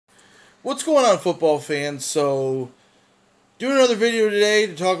What's going on, football fans? Doing another video today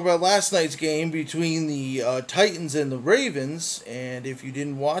to talk about last night's game between the Titans and the Ravens. And if you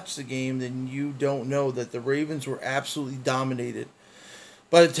didn't watch the game, then you don't know that the Ravens were absolutely dominated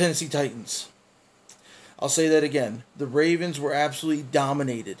by the Tennessee Titans. I'll say that again. The Ravens were absolutely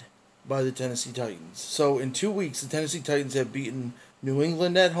dominated by the Tennessee Titans. So, in 2 weeks, the Tennessee Titans have beaten New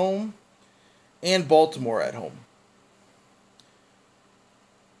England at home and Baltimore at home.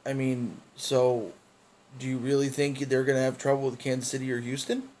 Do you really think they're going to have trouble with Kansas City or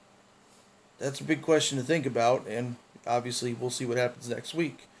Houston? That's a big question to think about, and obviously we'll see what happens next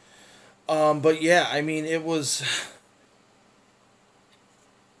week. But yeah, it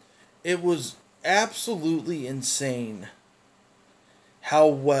was absolutely insane how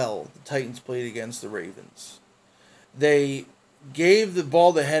well the Titans played against the Ravens. They gave the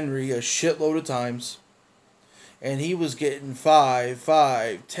ball to Henry a shitload of times, and he was getting 5,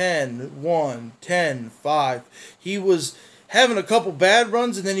 5, 10, 1, 10, 5. He was having a couple bad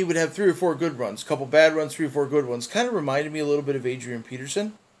runs, and then he would have 3 or 4 good runs. Couple bad runs, 3 or 4 good ones. Kind of reminded me a little bit of Adrian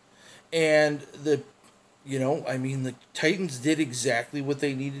Peterson. And the Titans did exactly what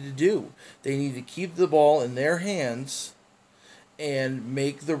they needed to do. They needed to keep the ball in their hands and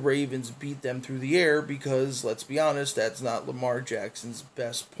make the Ravens beat them through the air because, let's be honest, that's not Lamar Jackson's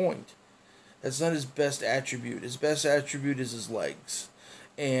best point. That's not his best attribute. His best attribute is his legs.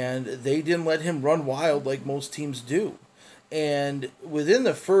 And they didn't let him run wild like most teams do. And within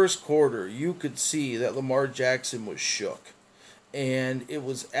the first quarter, you could see that Lamar Jackson was shook. And it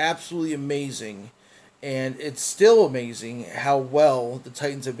was absolutely amazing. And it's still amazing how well the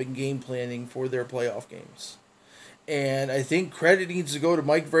Titans have been game planning for their playoff games. And I think credit needs to go to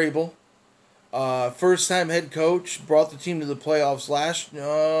Mike Vrabel. First time head coach, brought the team to the playoffs last.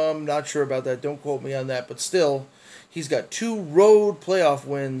 I'm not sure about that. Don't quote me on that. But still, he's got 2 road playoff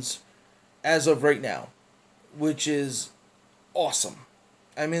wins as of right now, which is awesome.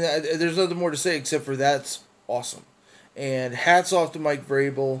 There's nothing more to say except for that's awesome. And hats off to Mike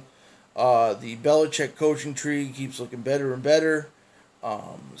Vrabel. The Belichick coaching tree keeps looking better and better.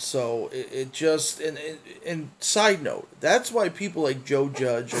 And side note, that's why people like Joe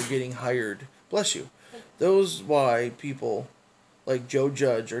Judge are getting hired. Bless you. Those why people like Joe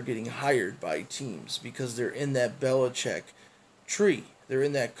Judge are getting hired by teams because they're in that Belichick tree. They're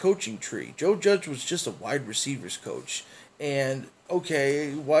in that coaching tree. Joe Judge was just a wide receivers coach. And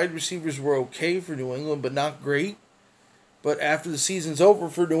okay, wide receivers were okay for New England, but not great. But after the season's over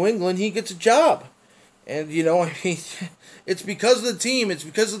for New England, he gets a job. And, it's because of the team. It's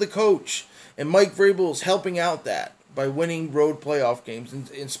because of the coach. And Mike Vrabel is helping out that by winning road playoff games. And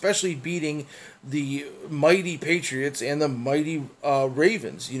especially beating the mighty Patriots and the mighty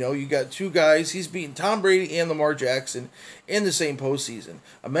Ravens. You got 2 guys. He's beaten Tom Brady and Lamar Jackson in the same postseason.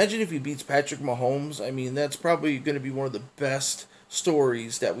 Imagine if he beats Patrick Mahomes. That's probably going to be one of the best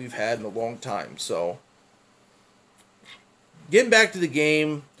stories that we've had in a long time. So, getting back to the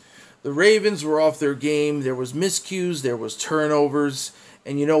game. The Ravens were off their game. There was miscues. There was turnovers.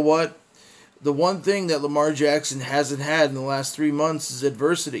 And you know what? The one thing that Lamar Jackson hasn't had in the last 3 months is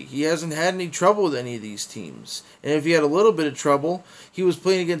adversity. He hasn't had any trouble with any of these teams. And if he had a little bit of trouble, he was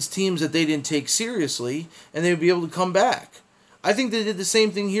playing against teams that they didn't take seriously, and they would be able to come back. I think they did the same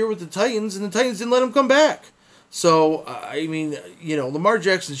thing here with the Titans, and the Titans didn't let him come back. So, Lamar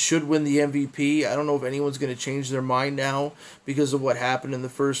Jackson should win the MVP. I don't know if anyone's going to change their mind now because of what happened in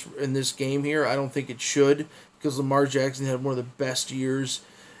this game here. I don't think it should because Lamar Jackson had one of the best years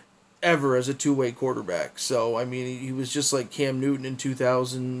ever as a two-way quarterback. So, he was just like Cam Newton in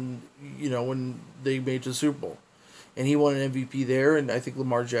 2000, when they made it to the Super Bowl. And he won an MVP there, and I think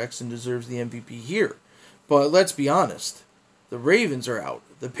Lamar Jackson deserves the MVP here. But let's be honest. The Ravens are out.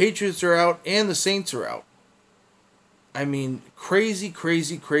 The Patriots are out, and the Saints are out. Crazy,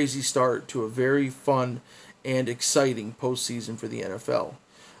 crazy, crazy start to a very fun and exciting postseason for the NFL.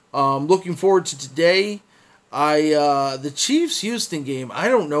 Looking forward to today. The Chiefs-Houston game, I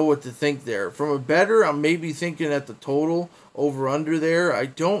don't know what to think there. From a bettor, I'm maybe thinking at the total over-under there. I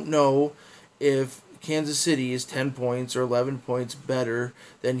don't know if Kansas City is 10 points or 11 points better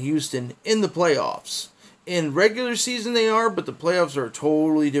than Houston in the playoffs. In regular season they are, but the playoffs are a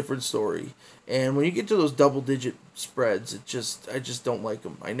totally different story. And when you get to those double-digit spreads, I just don't like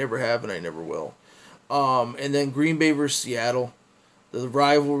them. I never have, and I never will. And then Green Bay versus Seattle, the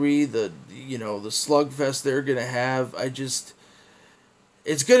rivalry, the slugfest they're gonna have.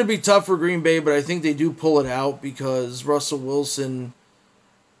 It's gonna be tough for Green Bay, but I think they do pull it out because Russell Wilson.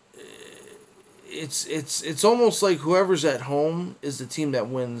 It's almost like whoever's at home is the team that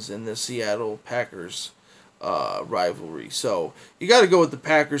wins in the Seattle Packers rivalry. So you got to go with the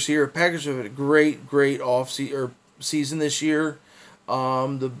Packers here. Packers have had a great season this year.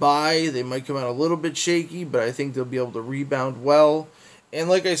 The bye, they might come out a little bit shaky, but I think they'll be able to rebound well. And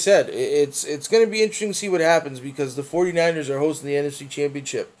like I said, it's going to be interesting to see what happens because the 49ers are hosting the NFC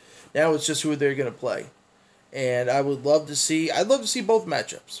Championship. Now it's just who they're going to play. And I'd love to see both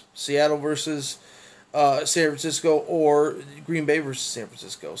matchups. Seattle versus San Francisco or Green Bay versus San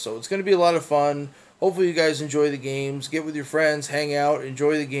Francisco. So it's going to be a lot of fun. Hopefully you guys enjoy the games. Get with your friends, hang out,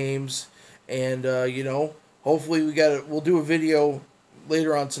 enjoy the games. And, hopefully we'll do a video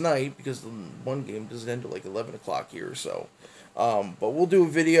later on tonight because the one game doesn't end at like 11 o'clock here or so. But we'll do a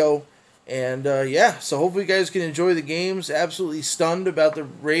video. And, so hopefully you guys can enjoy the games. Absolutely stunned about the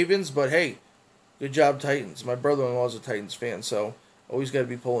Ravens. But, hey, good job, Titans. My brother-in-law is a Titans fan, so always got to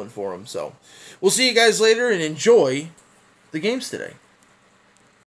be pulling for him. So we'll see you guys later and enjoy the games today.